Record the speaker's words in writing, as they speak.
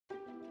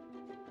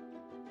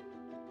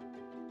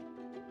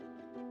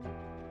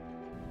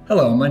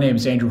Hello, my name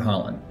is Andrew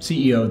Holland,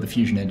 CEO of the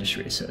Fusion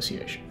Industry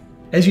Association.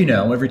 As you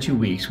know, every 2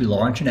 weeks we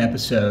launch an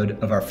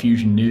episode of our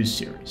Fusion News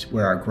series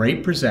where our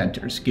great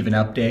presenters give an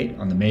update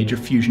on the major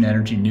fusion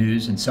energy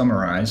news and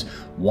summarize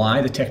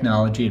why the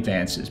technology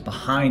advances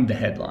behind the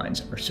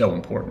headlines are so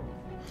important.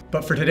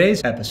 But for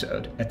today's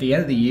episode, at the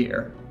end of the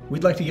year,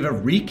 we'd like to give a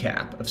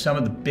recap of some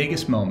of the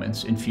biggest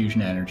moments in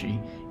fusion energy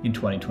in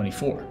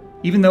 2024.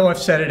 Even though I've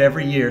said it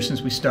every year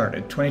since we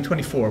started,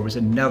 2024 was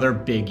another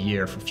big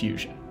year for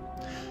fusion.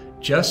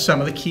 Just some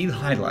of the key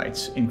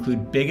highlights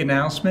include big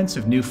announcements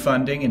of new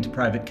funding into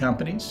private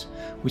companies.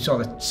 We saw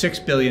the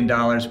 $6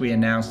 billion we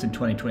announced in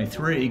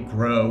 2023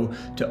 grow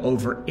to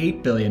over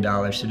 $8 billion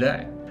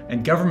today.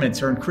 And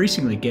governments are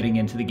increasingly getting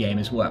into the game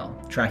as well,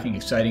 tracking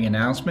exciting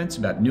announcements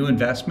about new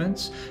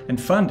investments and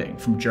funding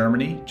from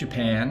Germany,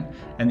 Japan,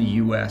 and the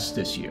US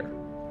this year.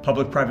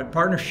 Public-private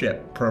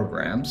partnership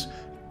programs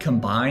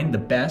combine the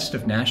best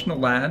of national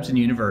labs and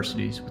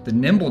universities with the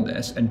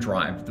nimbleness and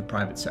drive of the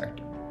private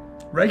sector.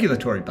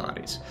 Regulatory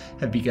bodies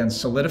have begun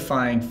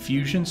solidifying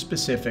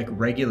fusion-specific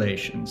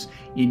regulations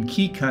in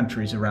key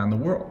countries around the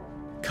world.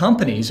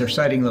 Companies are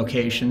citing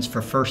locations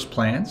for first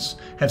plants,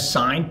 have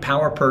signed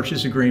power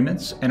purchase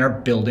agreements, and are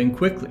building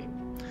quickly.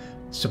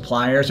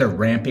 Suppliers are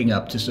ramping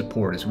up to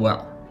support as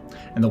well.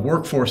 And the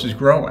workforce is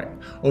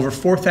growing. Over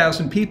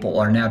 4,000 people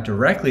are now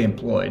directly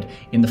employed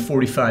in the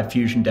 45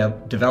 fusion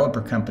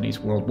developer companies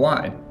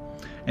worldwide.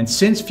 And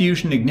since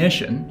fusion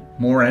ignition,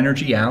 more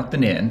energy out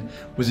than in,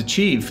 was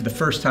achieved for the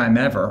first time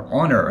ever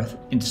on Earth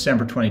in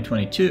December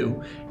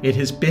 2022, it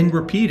has been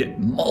repeated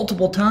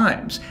multiple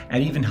times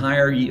at even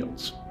higher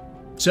yields.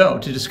 So,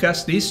 to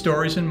discuss these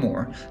stories and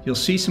more, you'll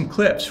see some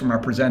clips from our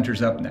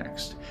presenters up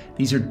next.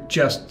 These are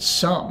just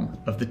some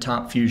of the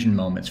top fusion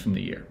moments from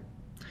the year.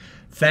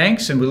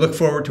 Thanks, and we look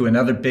forward to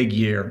another big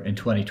year in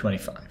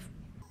 2025.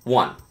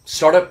 1.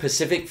 Startup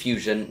Pacific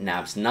Fusion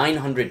nabs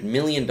 $900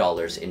 million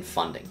in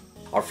funding.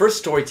 Our first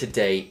story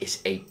today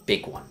is a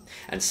big one,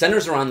 and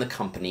centers around the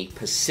company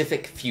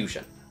Pacific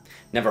Fusion.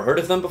 Never heard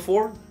of them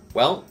before?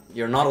 Well,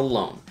 you're not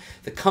alone.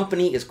 The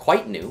company is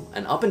quite new,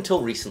 and up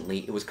until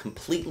recently it was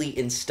completely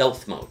in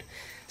stealth mode.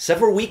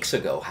 Several weeks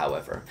ago,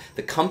 however,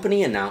 the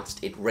company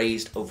announced it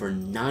raised over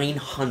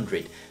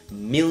 $900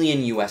 million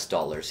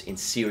in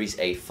Series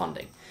A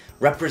funding,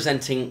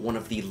 representing one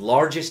of the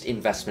largest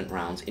investment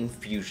rounds in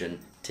fusion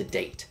to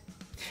date.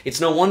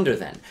 It's no wonder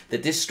then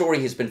that this story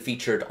has been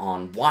featured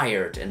on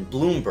Wired and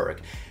Bloomberg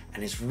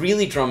and is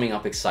really drumming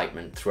up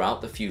excitement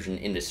throughout the fusion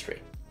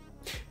industry.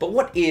 But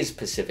what is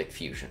Pacific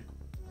Fusion?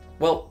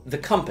 Well, the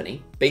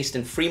company, based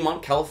in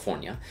Fremont,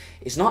 California,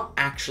 is not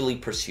actually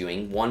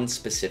pursuing one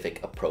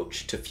specific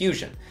approach to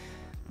fusion.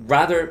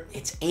 Rather,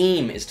 its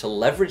aim is to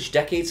leverage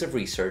decades of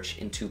research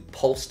into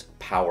pulsed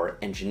power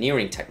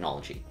engineering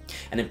technology,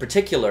 and in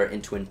particular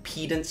into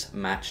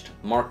impedance-matched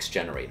Marx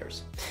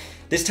generators.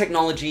 This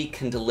technology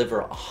can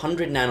deliver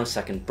 100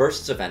 nanosecond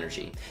bursts of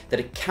energy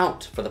that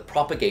account for the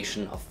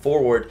propagation of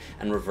forward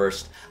and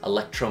reversed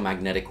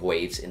electromagnetic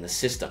waves in the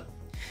system.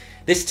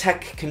 This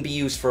tech can be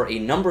used for a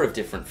number of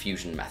different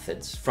fusion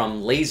methods,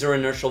 from laser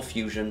inertial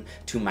fusion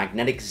to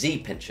magnetic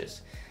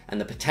Z-pinches, and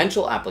the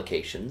potential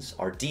applications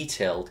are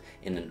detailed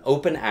in an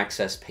open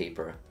access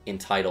paper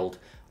entitled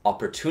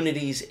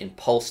Opportunities in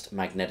Pulsed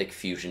Magnetic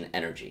Fusion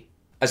Energy.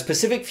 As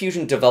Pacific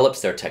Fusion develops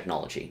their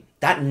technology,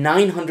 that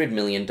 $900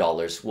 million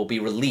will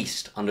be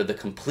released under the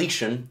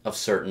completion of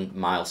certain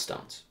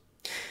milestones.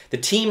 The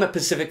team at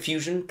Pacific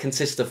Fusion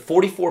consists of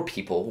 44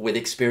 people with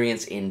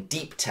experience in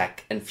deep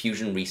tech and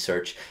fusion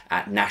research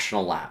at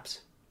national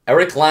labs.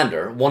 Eric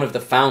Lander, one of the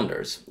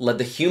founders, led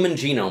the Human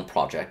Genome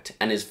Project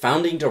and is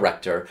founding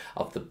director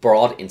of the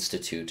Broad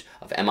Institute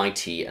of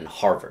MIT and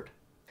Harvard.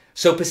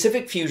 So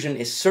Pacific Fusion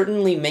is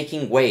certainly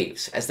making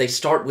waves as they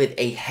start with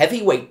a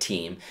heavyweight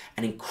team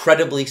and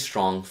incredibly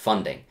strong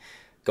funding.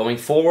 Going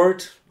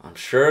forward, I'm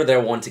sure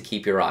they're one to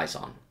keep your eyes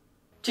on.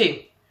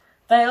 2.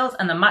 Thales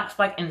and the Max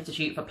Planck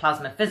Institute for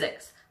Plasma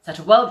Physics set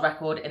a world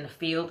record in the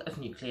field of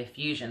nuclear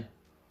fusion.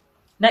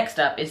 Next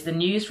up is the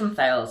news from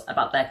Thales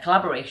about their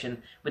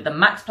collaboration with the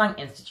Max Planck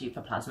Institute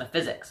for Plasma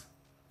Physics,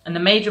 and the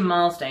major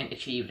milestone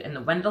achieved in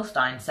the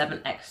Wendelstein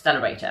 7X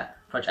Accelerator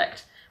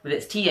project with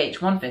its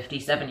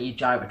TH-150-7E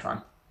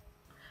gyrotron.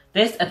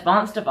 This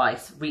advanced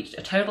device reached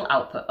a total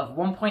output of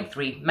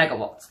 1.3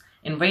 megawatts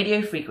in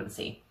radio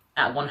frequency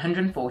at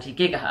 140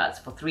 gigahertz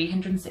for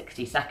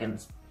 360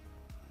 seconds.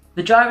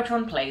 The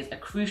gyrotron plays a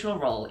crucial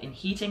role in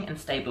heating and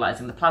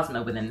stabilizing the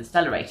plasma within the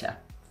stellarator,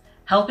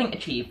 helping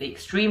achieve the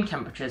extreme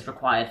temperatures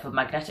required for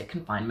magnetic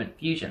confinement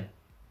fusion.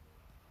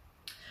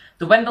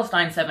 The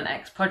Wendelstein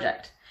 7X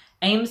project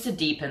aims to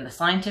deepen the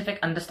scientific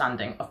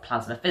understanding of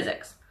plasma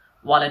physics,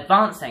 while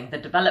advancing the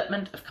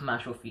development of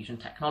commercial fusion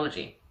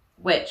technology,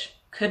 which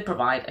could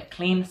provide a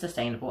clean,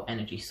 sustainable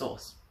energy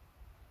source.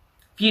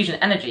 Fusion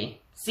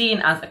energy, seen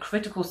as a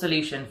critical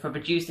solution for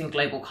reducing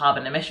global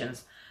carbon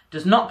emissions,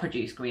 does not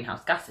produce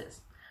greenhouse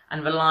gases,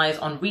 and relies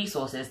on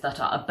resources that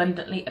are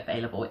abundantly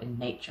available in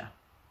nature.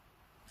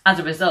 As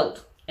a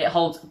result, It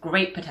holds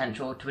great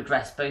potential to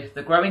address both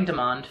the growing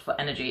demand for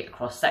energy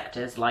across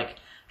sectors like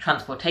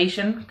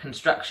transportation,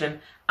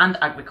 construction, and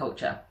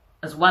agriculture,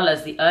 as well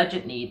as the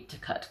urgent need to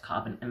cut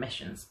carbon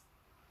emissions.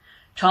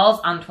 Charles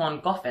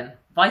Antoine Goffin,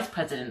 Vice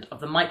President of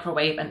the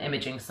Microwave and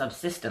Imaging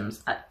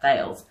Subsystems at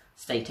Thales,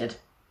 stated,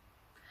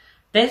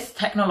 "This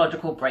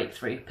technological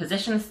breakthrough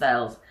positions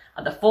Thales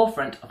at the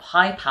forefront of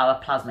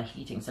high-power plasma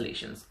heating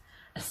solutions,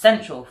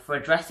 essential for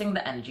addressing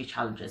the energy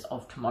challenges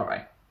of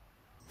tomorrow."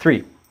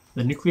 3.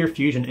 The nuclear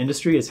fusion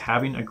industry is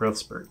having a growth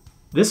spurt.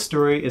 This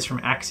story is from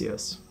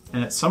Axios,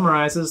 and it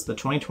summarizes the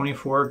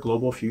 2024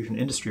 Global Fusion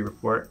Industry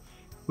Report,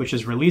 which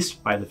is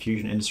released by the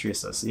Fusion Industry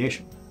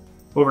Association.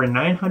 Over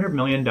 $900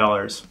 million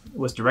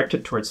was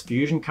directed towards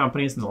fusion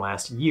companies in the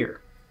last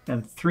year,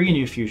 and 3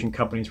 new fusion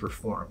companies were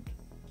formed.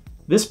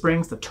 This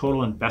brings the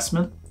total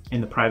investment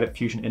in the private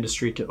fusion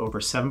industry to over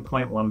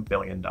 $7.1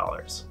 billion.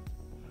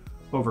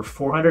 Over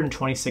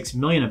 $426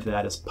 million of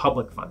that is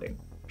public funding,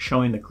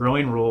 showing the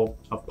growing role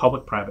of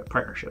public-private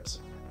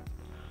partnerships.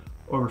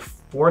 Over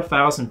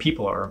 4,000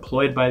 people are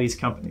employed by these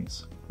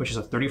companies, which is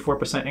a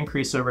 34%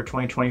 increase over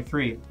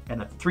 2023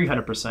 and a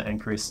 300%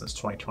 increase since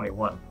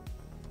 2021.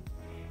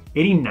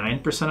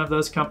 89% of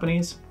those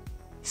companies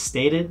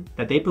stated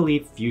that they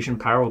believe fusion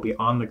power will be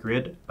on the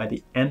grid by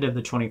the end of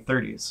the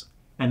 2030s,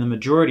 and the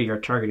majority are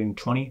targeting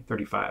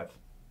 2035.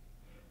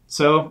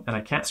 So, and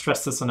I can't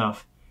stress this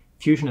enough,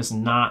 fusion is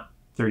not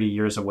 30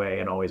 years away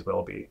and always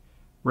will be.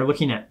 We're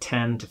looking at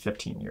 10 to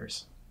 15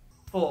 years.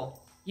 4.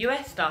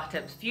 US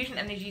startup's fusion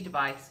energy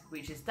device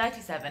reaches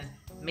 37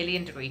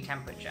 million degree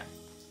temperature.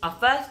 Our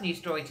first news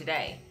story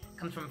today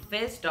comes from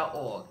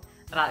fizz.org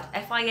about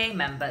FIA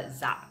member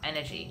Zap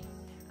Energy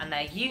and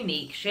their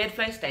unique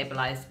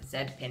sheared-flow-stabilized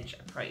Z-pinch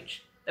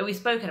approach that we've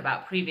spoken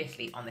about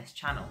previously on this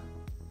channel.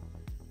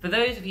 For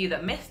those of you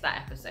that missed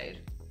that episode,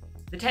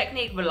 the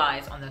technique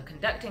relies on the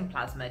conducting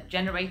plasma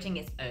generating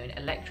its own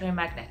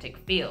electromagnetic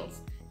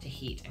fields to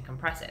heat and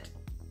compress it,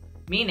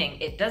 meaning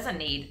it doesn't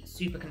need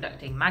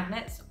superconducting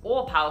magnets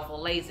or powerful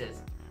lasers,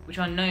 which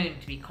are known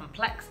to be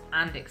complex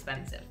and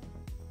expensive.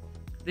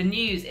 The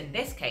news in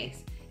this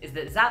case is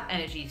that Zap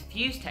Energy's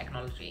fuse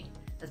technology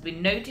has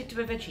been noted to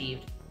have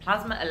achieved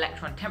plasma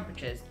electron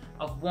temperatures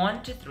of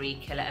 1 to 3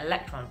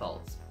 kilo-electron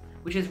volts,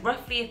 which is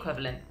roughly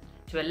equivalent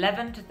to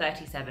 11 to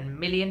 37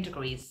 million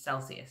degrees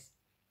Celsius,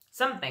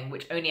 something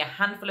which only a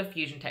handful of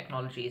fusion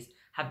technologies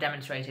have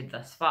demonstrated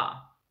thus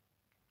far.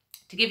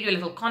 To give you a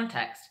little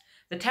context,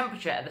 the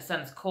temperature at the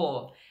sun's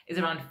core is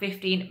around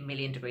 15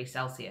 million degrees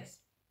Celsius.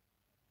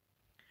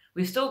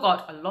 We've still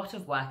got a lot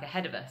of work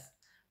ahead of us,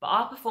 but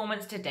our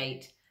performance to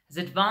date has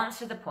advanced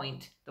to the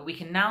point that we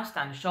can now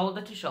stand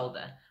shoulder to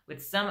shoulder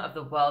with some of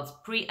the world's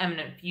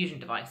preeminent fusion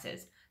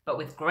devices, but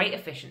with great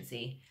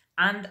efficiency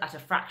and at a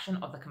fraction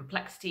of the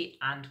complexity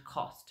and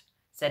cost,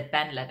 said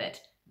Ben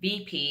Levitt,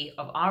 VP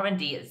of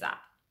R&D at Zap.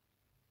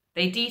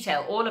 They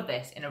detail all of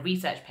this in a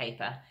research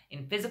paper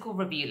in Physical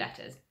Review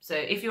Letters, so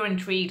if you're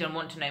intrigued and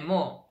want to know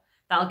more,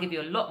 that'll give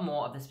you a lot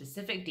more of the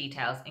specific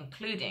details,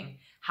 including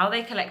how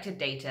they collected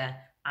data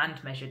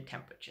and measured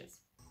temperatures.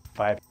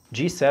 5.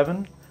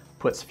 G7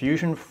 puts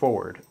fusion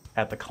forward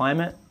at the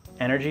Climate,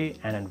 Energy,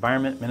 and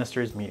Environment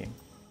Ministers meeting.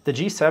 The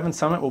G7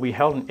 summit will be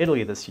held in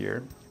Italy this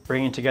year,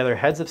 bringing together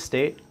heads of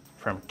state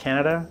from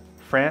Canada,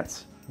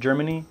 France,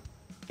 Germany,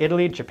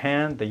 Italy,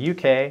 Japan, the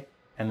UK,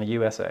 and the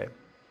USA.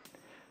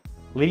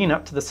 Leading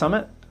up to the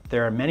summit,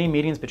 there are many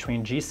meetings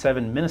between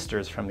G7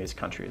 ministers from these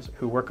countries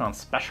who work on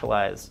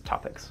specialized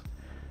topics.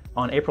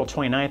 On April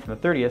 29th and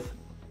the 30th,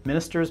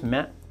 ministers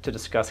met to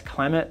discuss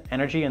climate,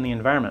 energy, and the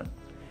environment,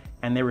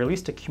 and they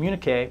released a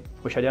communiqué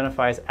which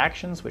identifies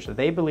actions which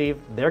they believe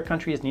their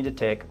countries need to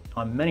take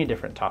on many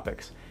different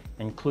topics,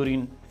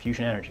 including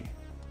fusion energy.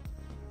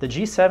 The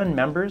G7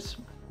 members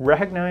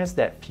recognize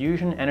that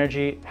fusion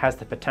energy has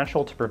the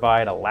potential to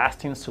provide a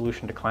lasting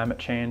solution to climate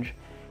change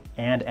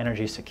and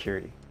energy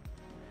security.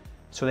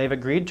 So they've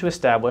agreed to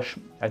establish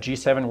a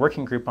G7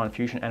 working group on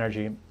fusion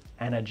energy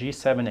and a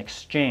G7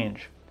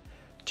 exchange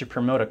to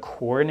promote a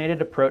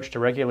coordinated approach to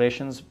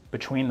regulations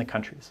between the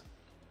countries.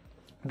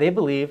 They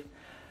believe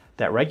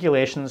that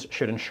regulations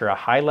should ensure a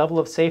high level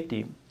of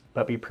safety,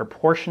 but be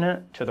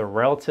proportionate to the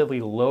relatively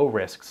low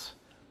risks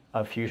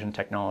of fusion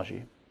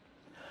technology.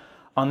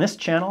 On this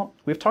channel,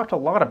 we've talked a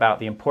lot about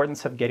the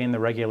importance of getting the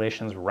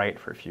regulations right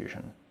for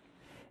fusion.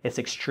 It's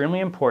extremely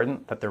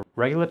important that the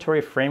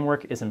regulatory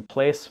framework is in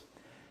place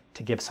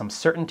to give some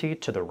certainty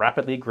to the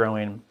rapidly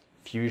growing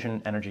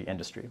fusion energy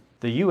industry.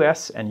 The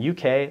US and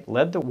UK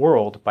led the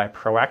world by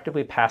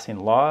proactively passing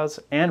laws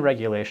and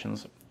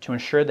regulations to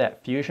ensure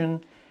that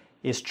fusion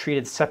is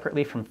treated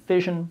separately from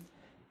fission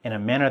in a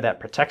manner that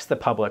protects the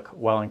public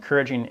while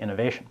encouraging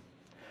innovation.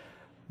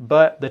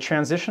 But the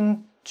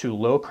transition to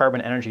low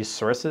carbon energy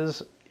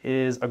sources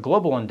is a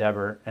global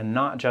endeavor and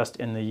not just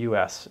in the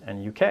US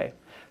and UK.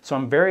 So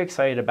I'm very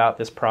excited about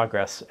this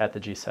progress at the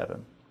G7.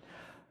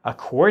 A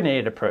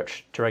coordinated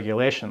approach to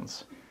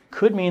regulations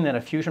could mean that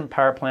a fusion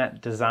power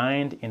plant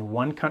designed in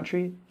one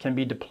country can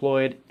be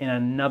deployed in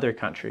another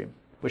country,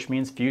 which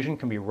means fusion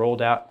can be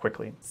rolled out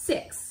quickly.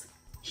 6.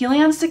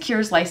 Helion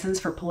secures license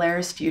for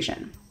Polaris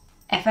fusion.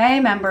 FAA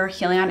member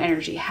Zap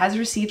Energy has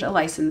received a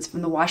license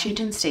from the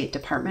Washington State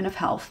Department of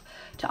Health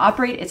to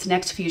operate its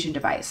next fusion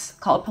device,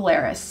 called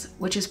Polaris,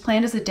 which is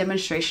planned as a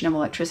demonstration of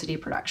electricity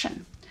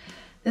production.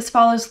 This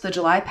follows the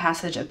July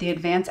passage of the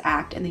ADVANCE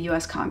Act in the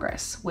U.S.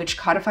 Congress, which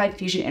codified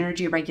fusion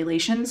energy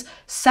regulations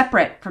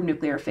separate from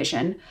nuclear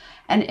fission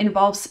and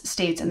involves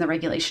states in the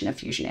regulation of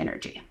fusion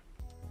energy.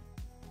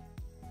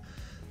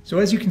 So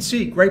as you can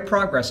see, great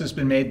progress has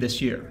been made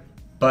this year.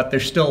 But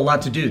there's still a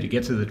lot to do to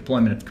get to the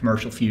deployment of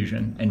commercial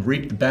fusion and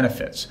reap the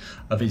benefits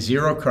of a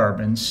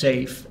zero-carbon,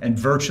 safe, and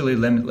virtually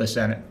limitless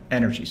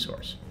energy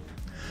source.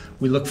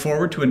 We look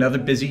forward to another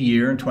busy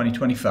year in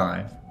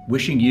 2025,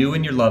 wishing you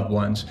and your loved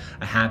ones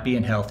a happy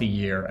and healthy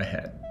year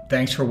ahead.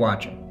 Thanks for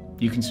watching.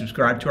 You can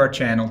subscribe to our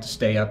channel to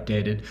stay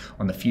updated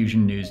on the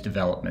fusion news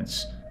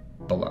developments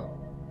below.